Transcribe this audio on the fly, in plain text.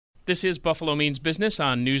This is Buffalo Means Business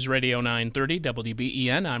on News Radio 930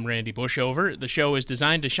 WBEN. I'm Randy Bushover. The show is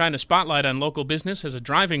designed to shine a spotlight on local business as a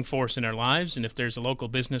driving force in our lives, and if there's a local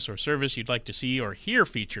business or service you'd like to see or hear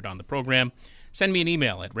featured on the program, send me an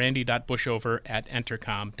email at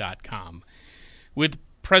randy.bushover@entercom.com. With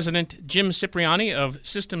President Jim Cipriani of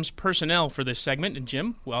Systems Personnel for this segment. And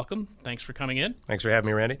Jim, welcome. Thanks for coming in. Thanks for having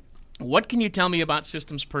me, Randy. What can you tell me about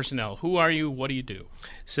Systems Personnel? Who are you? What do you do?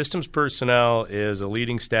 Systems Personnel is a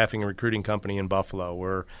leading staffing and recruiting company in Buffalo.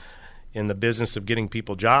 We're in the business of getting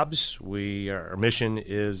people jobs. Our mission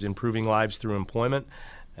is improving lives through employment,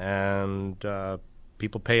 and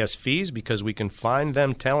people pay us fees because we can find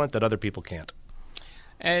them talent that other people can't.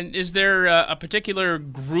 And is there a particular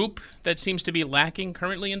group that seems to be lacking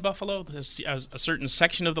currently in Buffalo? A certain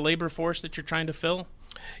section of the labor force that you're trying to fill?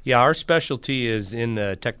 Yeah, our specialty is in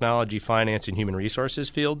the technology, finance, and human resources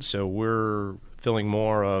field, so we're filling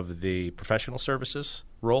more of the professional services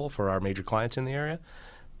role for our major clients in the area.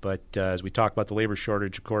 But as we talk about the labor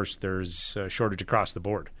shortage, of course, there's a shortage across the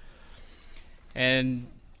board. And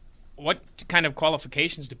what kind of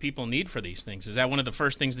qualifications do people need for these things? Is that one of the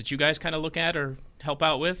first things that you guys kind of look at or help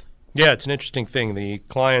out with? Yeah, it's an interesting thing. The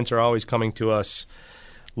clients are always coming to us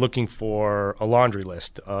looking for a laundry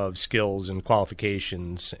list of skills and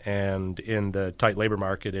qualifications, and in the tight labor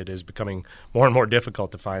market, it is becoming more and more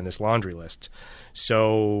difficult to find this laundry list.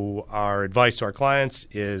 So our advice to our clients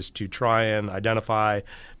is to try and identify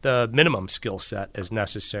the minimum skill set as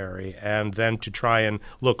necessary, and then to try and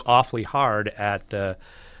look awfully hard at the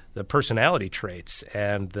personality traits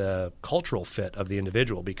and the cultural fit of the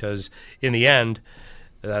individual, because in the end,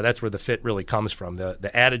 that's where the fit really comes from.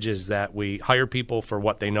 The adage is that we hire people for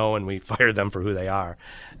what they know and we fire them for who they are.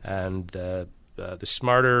 And the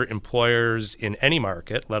smarter employers in any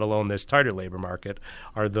market, let alone this tighter labor market,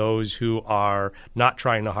 are those who are not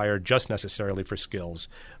trying to hire just necessarily for skills,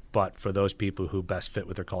 but for those people who best fit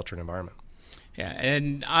with their culture and environment. Yeah,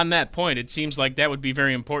 and on that point, it seems like that would be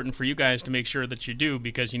very important for you guys to make sure that you do,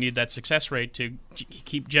 because you need that success rate to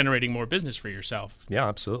keep generating more business for yourself. Yeah,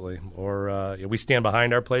 absolutely. Or we stand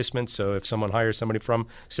behind our placements, so if someone hires somebody from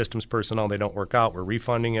Systems Personnel and they don't work out, we're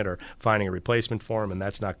refunding it or finding a replacement for them, and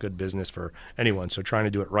that's not good business for anyone. So trying to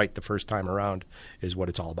do it right the first time around is what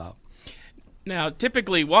it's all about. Now,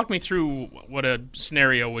 typically, walk me through what a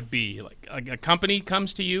scenario would be. Like a company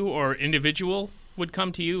comes to you or individual would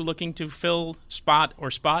come to you looking to fill spot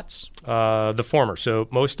or spots? The former. So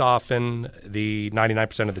most often, the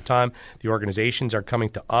 99% of the time, the organizations are coming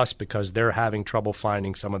to us because they're having trouble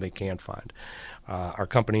finding someone they can't find. Our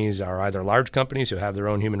companies are either large companies who have their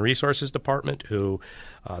own human resources department, who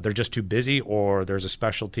they're just too busy, or there's a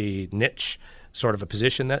specialty niche sort of a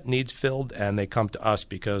position that needs filled, and they come to us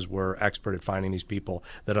because we're expert at finding these people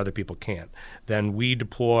that other people can't. Then we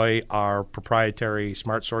deploy our proprietary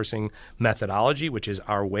smart sourcing methodology, which is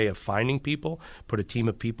our way of finding people, put a team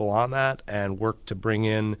of people on that, and work to bring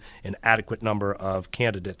in an adequate number of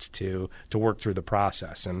candidates to work through the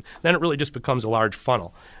process. And then it really just becomes a large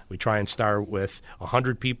funnel. We try and start with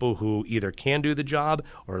 100 people who either can do the job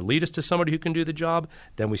or lead us to somebody who can do the job.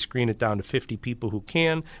 Then we screen it down to 50 people who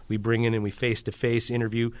can. We bring in and we face-to-face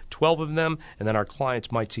interview 12 of them, and then our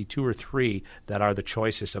clients might see 2 or 3 that are the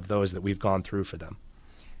choicest of those that we've gone through for them.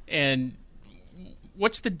 And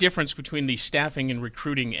what's the difference between the staffing and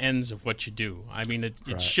recruiting ends of what you do? I mean, it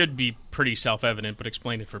Right. should be pretty self-evident, but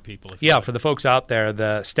explain it for people. Yeah, for the folks out there,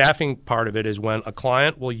 the staffing part of it is when a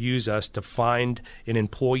client will use us to find an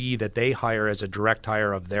employee that they hire as a direct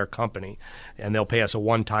hire of their company, and they'll pay us a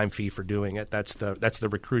one-time fee for doing it. That's the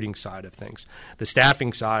recruiting side of things. The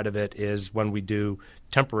staffing side of it is when we do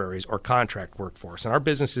temporaries or contract workforce, and our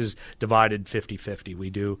business is divided 50-50. We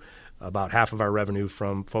do about half of our revenue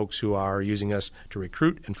from folks who are using us to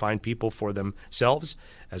recruit and find people for themselves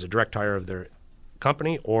as a direct hire of their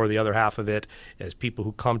company, or the other half of it is people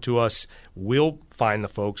who come to us. We'll find the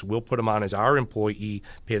folks, we'll put them on as our employee,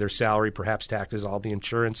 pay their salary, perhaps taxes, all the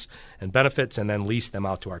insurance and benefits, and then lease them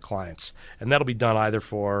out to our clients. And that'll be done either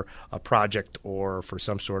for a project or for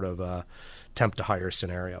some sort of temp to hire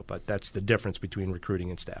scenario. But that's the difference between recruiting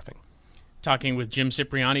and staffing. Talking with Jim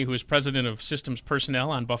Cipriani, who is president of Systems Personnel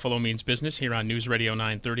on Buffalo Means Business here on News Radio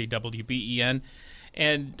 930 WBEN.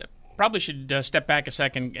 And probably should step back a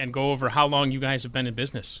second and go over how long you guys have been in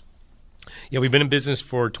business. Yeah, we've been in business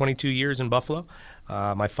for 22 years in Buffalo.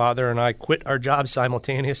 My father and I quit our jobs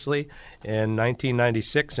simultaneously in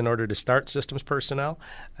 1996 in order to start Systems Personnel,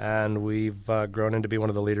 and we've grown into be one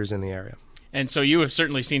of the leaders in the area. And so you have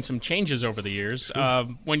certainly seen some changes over the years.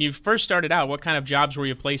 When you first started out, what kind of jobs were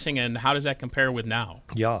you placing, and how does that compare with now?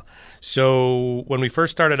 Yeah. So when we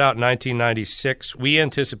first started out in 1996, we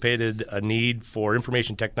anticipated a need for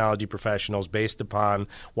information technology professionals based upon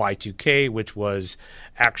Y2K, which was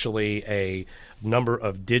actually a number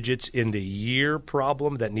of digits in the year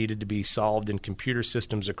problem that needed to be solved in computer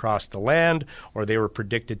systems across the land, or they were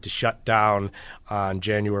predicted to shut down on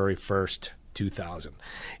January 1st. 2000.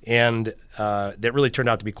 And that really turned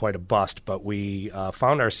out to be quite a bust, but we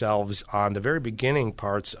found ourselves on the very beginning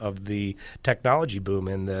parts of the technology boom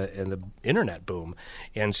and the internet boom.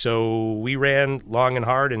 And so we ran long and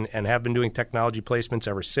hard and have been doing technology placements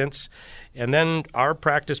ever since. And then our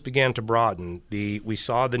practice began to broaden. We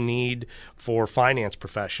saw the need for finance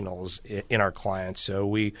professionals in our clients. So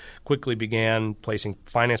we quickly began placing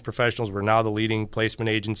finance professionals. We're now the leading placement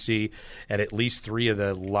agency at least 3 of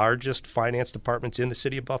the largest finance departments in the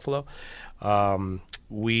city of Buffalo.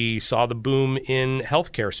 We saw the boom in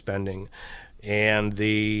healthcare spending. And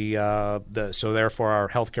so therefore our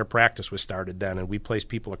healthcare practice was started then, and we place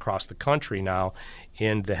people across the country now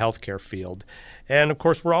in the healthcare field. And of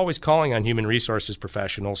course, we're always calling on human resources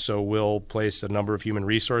professionals, so we'll place a number of human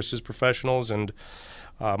resources professionals and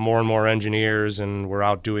more and more engineers, and we're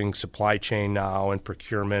out doing supply chain now and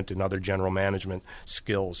procurement and other general management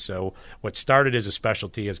skills. So what started as a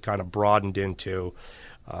specialty has kind of broadened into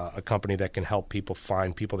a company that can help people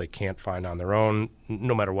find people they can't find on their own,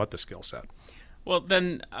 no matter what the skill set. Well,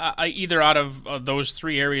 then, either out of those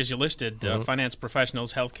 3 areas you listed, finance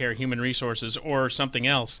professionals, healthcare, human resources, or something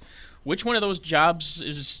else, which one of those job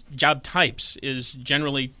types is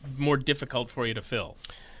generally more difficult for you to fill?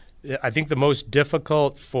 I think the most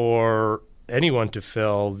difficult for anyone to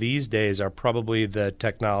fill these days are probably the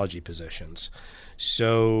technology positions.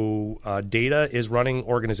 So data is running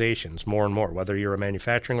organizations more and more, whether you're a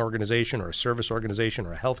manufacturing organization or a service organization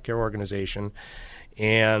or a healthcare organization.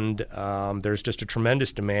 And there's just a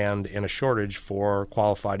tremendous demand and a shortage for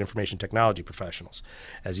qualified information technology professionals.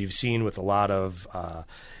 As you've seen with a lot of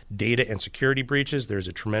data and security breaches, there's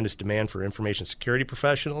a tremendous demand for information security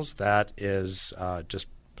professionals that is just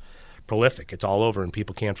prolific. It's all over and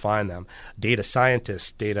people can't find them. Data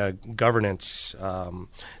scientists, data governance.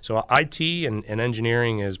 So IT and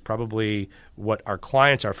engineering is probably what our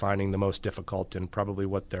clients are finding the most difficult and probably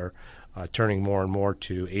what they're turning more and more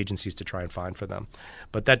to agencies to try and find for them.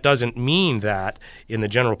 But that doesn't mean that in the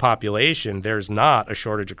general population there's not a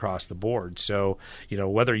shortage across the board. So,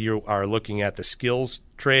 whether you are looking at the skills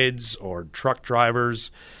trades or truck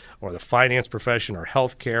drivers or the finance profession or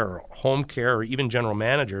healthcare or home care or even general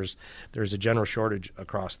managers, there's a general shortage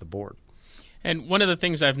across the board. And one of the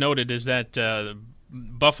things I've noted is that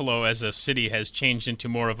Buffalo as a city has changed into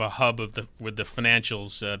more of a hub with the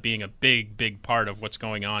financials being a big part of what's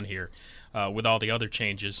going on here with all the other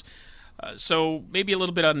changes. So maybe a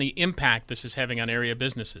little bit on the impact this is having on area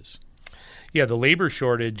businesses. Yeah, the labor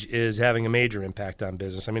shortage is having a major impact on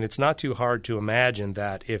business. I mean, it's not too hard to imagine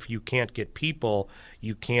that if you can't get people,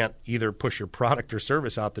 you can't either push your product or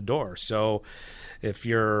service out the door. So if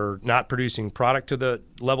you're not producing product to the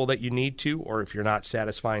level that you need to, or if you're not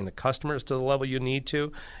satisfying the customers to the level you need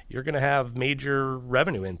to, you're going to have major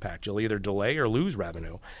revenue impact. You'll either delay or lose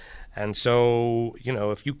revenue. And so,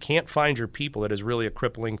 if you can't find your people, it is really a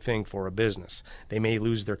crippling thing for a business. They may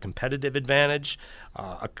lose their competitive advantage.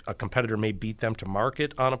 A competitor may beat them to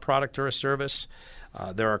market on a product or a service.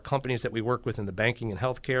 There are companies that we work with in the banking and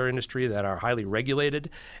healthcare industry that are highly regulated,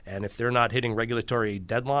 and if they're not hitting regulatory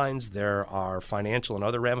deadlines, there are financial and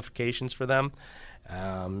other ramifications for them.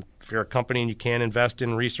 If you're a company and you can't invest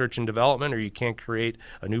in research and development or you can't create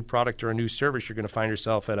a new product or a new service, you're going to find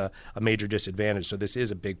yourself at a major disadvantage. So this is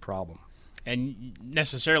a big problem. And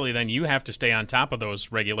necessarily then you have to stay on top of those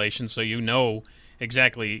regulations so you know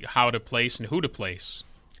exactly how to place and who to place.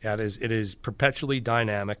 Yeah, it is perpetually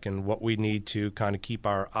dynamic, and what we need to kind of keep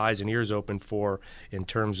our eyes and ears open for in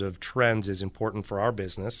terms of trends is important for our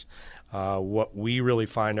business. What we really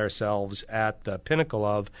find ourselves at the pinnacle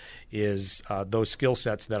of is those skill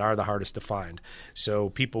sets that are the hardest to find. So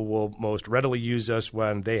people will most readily use us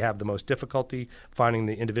when they have the most difficulty finding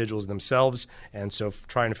the individuals themselves, and so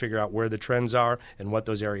trying to figure out where the trends are and what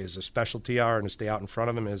those areas of specialty are and to stay out in front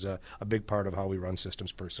of them is a big part of how we run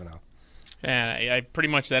systems personnel. And I pretty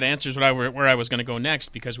much that answers where I was going to go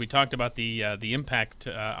next, because we talked about the impact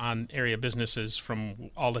on area businesses from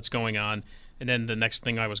all that's going on, and then the next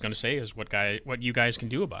thing I was going to say is what you guys can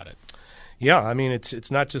do about it. Yeah, I mean it's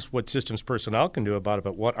not just what systems personnel can do about it,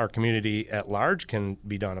 but what our community at large can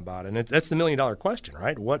be done about it. And that's the $1 million question,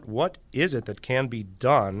 right? What is it that can be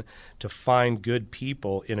done to find good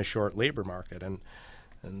people in a short labor market? And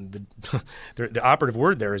And the operative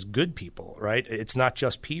word there is good people, right? It's not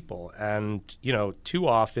just people. And, too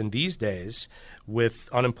often these days, with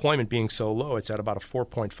unemployment being so low, it's at about a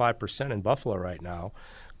 4.5% in Buffalo right now,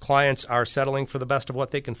 clients are settling for the best of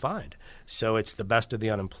what they can find. So it's the best of the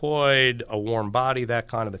unemployed, a warm body, that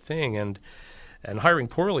kind of a thing. And hiring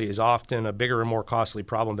poorly is often a bigger and more costly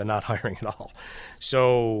problem than not hiring at all.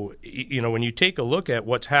 So, when you take a look at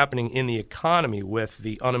what's happening in the economy with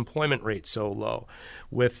the unemployment rate so low,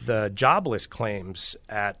 with the jobless claims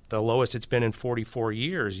at the lowest it's been in 44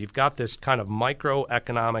 years, you've got this kind of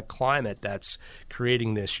microeconomic climate that's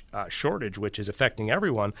creating this shortage, which is affecting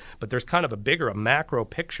everyone. But there's kind of a macro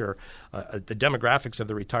picture, the demographics of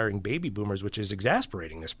the retiring baby boomers, which is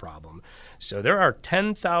exasperating this problem. So there are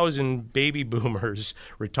 10,000 baby boomers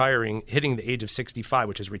retiring, hitting the age of 65,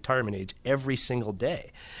 which is retirement age, every single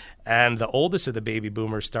day. And the oldest of the baby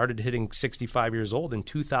boomers started hitting 65 years old in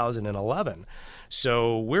 2011.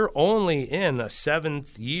 So we're only in a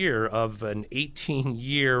 7th year of an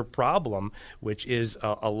 18-year problem, which is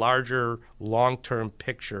a larger long-term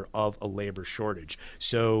picture of a labor shortage.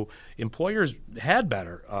 So employers had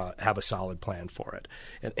better have a solid plan for it.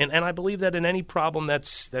 And I believe that in any problem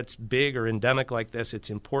that's big or endemic like this,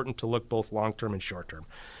 it's important to look both long-term and short-term.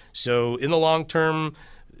 So in the long term,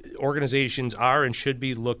 organizations are and should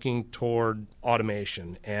be looking toward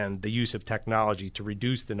automation and the use of technology to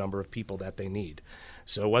reduce the number of people that they need.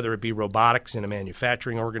 So whether it be robotics in a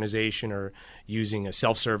manufacturing organization or using a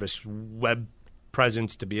self-service web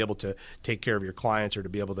presence to be able to take care of your clients or to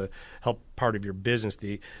be able to help part of your business,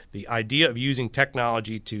 the idea of using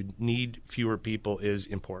technology to need fewer people is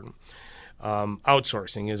important.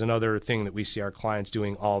 Outsourcing is another thing that we see our clients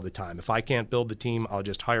doing all the time. If I can't build the team, I'll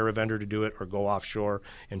just hire a vendor to do it or go offshore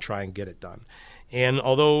and try and get it done. And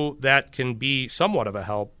although that can be somewhat of a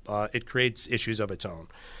help, it creates issues of its own.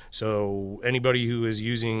 So anybody who is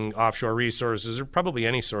using offshore resources or probably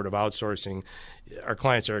any sort of outsourcing, our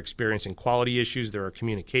clients are experiencing quality issues, there are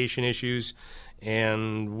communication issues,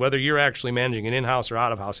 and whether you're actually managing it in-house or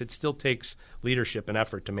out-of-house, it still takes leadership and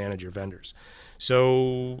effort to manage your vendors.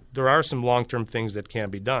 So there are some long-term things that can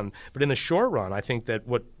be done. But in the short run, I think that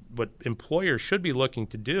what employers should be looking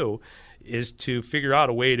to do is to figure out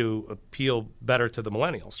a way to appeal better to the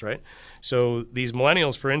millennials, right? So these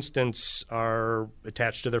millennials, for instance, are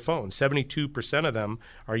attached to their phones. 72% of them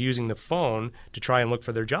are using the phone to try and look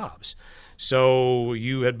for their jobs. So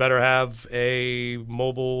you had better have a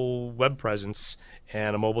mobile web presence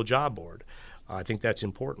and a mobile job board. I think that's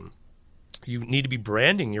important. You need to be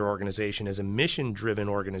branding your organization as a mission-driven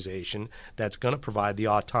organization that's going to provide the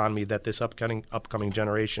autonomy that this upcoming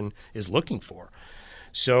generation is looking for.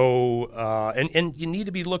 So, and you need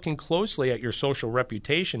to be looking closely at your social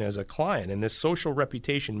reputation as a client. And this social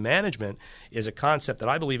reputation management is a concept that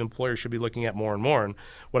I believe employers should be looking at more and more. And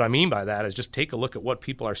what I mean by that is just take a look at what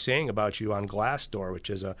people are saying about you on Glassdoor, which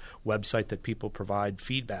is a website that people provide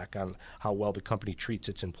feedback on how well the company treats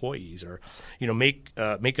its employees. Or, make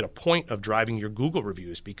it a point of driving your Google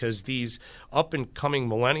reviews, because these up-and-coming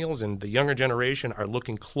millennials and the younger generation are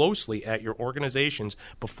looking closely at your organizations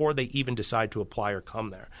before they even decide to apply or come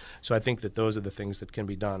there. So I think that those are the things that can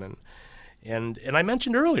be done. And I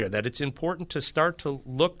mentioned earlier that it's important to start to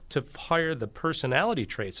look to hire the personality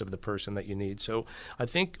traits of the person that you need. So I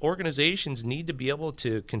think organizations need to be able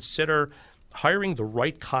to consider hiring the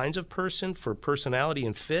right kinds of person for personality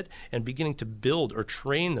and fit, and beginning to build or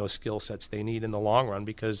train those skill sets they need in the long run,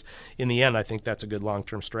 because in the end, I think that's a good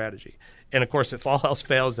long-term strategy. And of course, if all else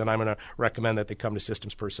fails, then I'm going to recommend that they come to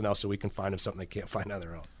Systems Personnel so we can find them something they can't find on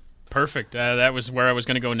their own. Perfect. That was where I was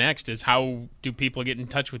going to go next, is how do people get in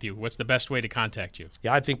touch with you? What's the best way to contact you?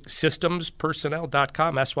 Yeah, I think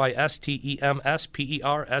systemspersonnel.com,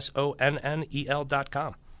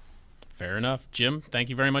 SYSTEMSPERSONNEL.com. Fair enough. Jim, thank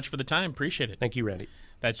you very much for the time. Appreciate it. Thank you, Randy.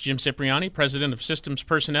 That's Jim Cipriani, President of Systems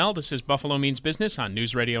Personnel. This is Buffalo Means Business on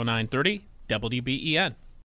News Radio 930 WBEN.